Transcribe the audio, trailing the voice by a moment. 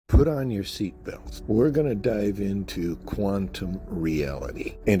put on your seatbelts. We're going to dive into quantum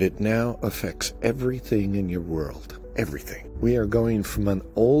reality, and it now affects everything in your world. Everything. We are going from an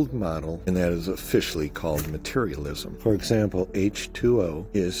old model, and that is officially called materialism. For example, H2O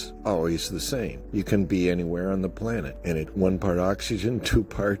is always the same. You can be anywhere on the planet, and it's 1 part oxygen, 2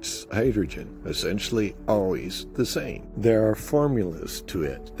 parts hydrogen. Essentially always the same. There are formulas to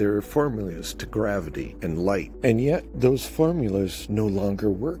it. There are formulas to gravity and light. And yet, those formulas no longer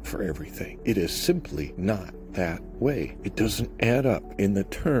work for everything. It is simply not that way. It doesn't add up in the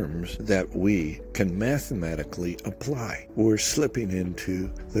terms that we can mathematically apply. We're slipping into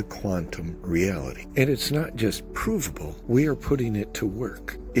the quantum reality. And it's not just provable, we are putting it to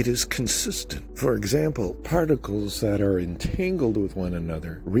work. It is consistent. For example, particles that are entangled with one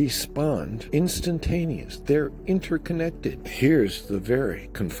another respond instantaneous. They're interconnected. Here's the very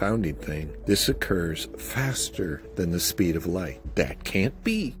confounding thing. This occurs faster than the speed of light. That can't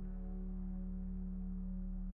be.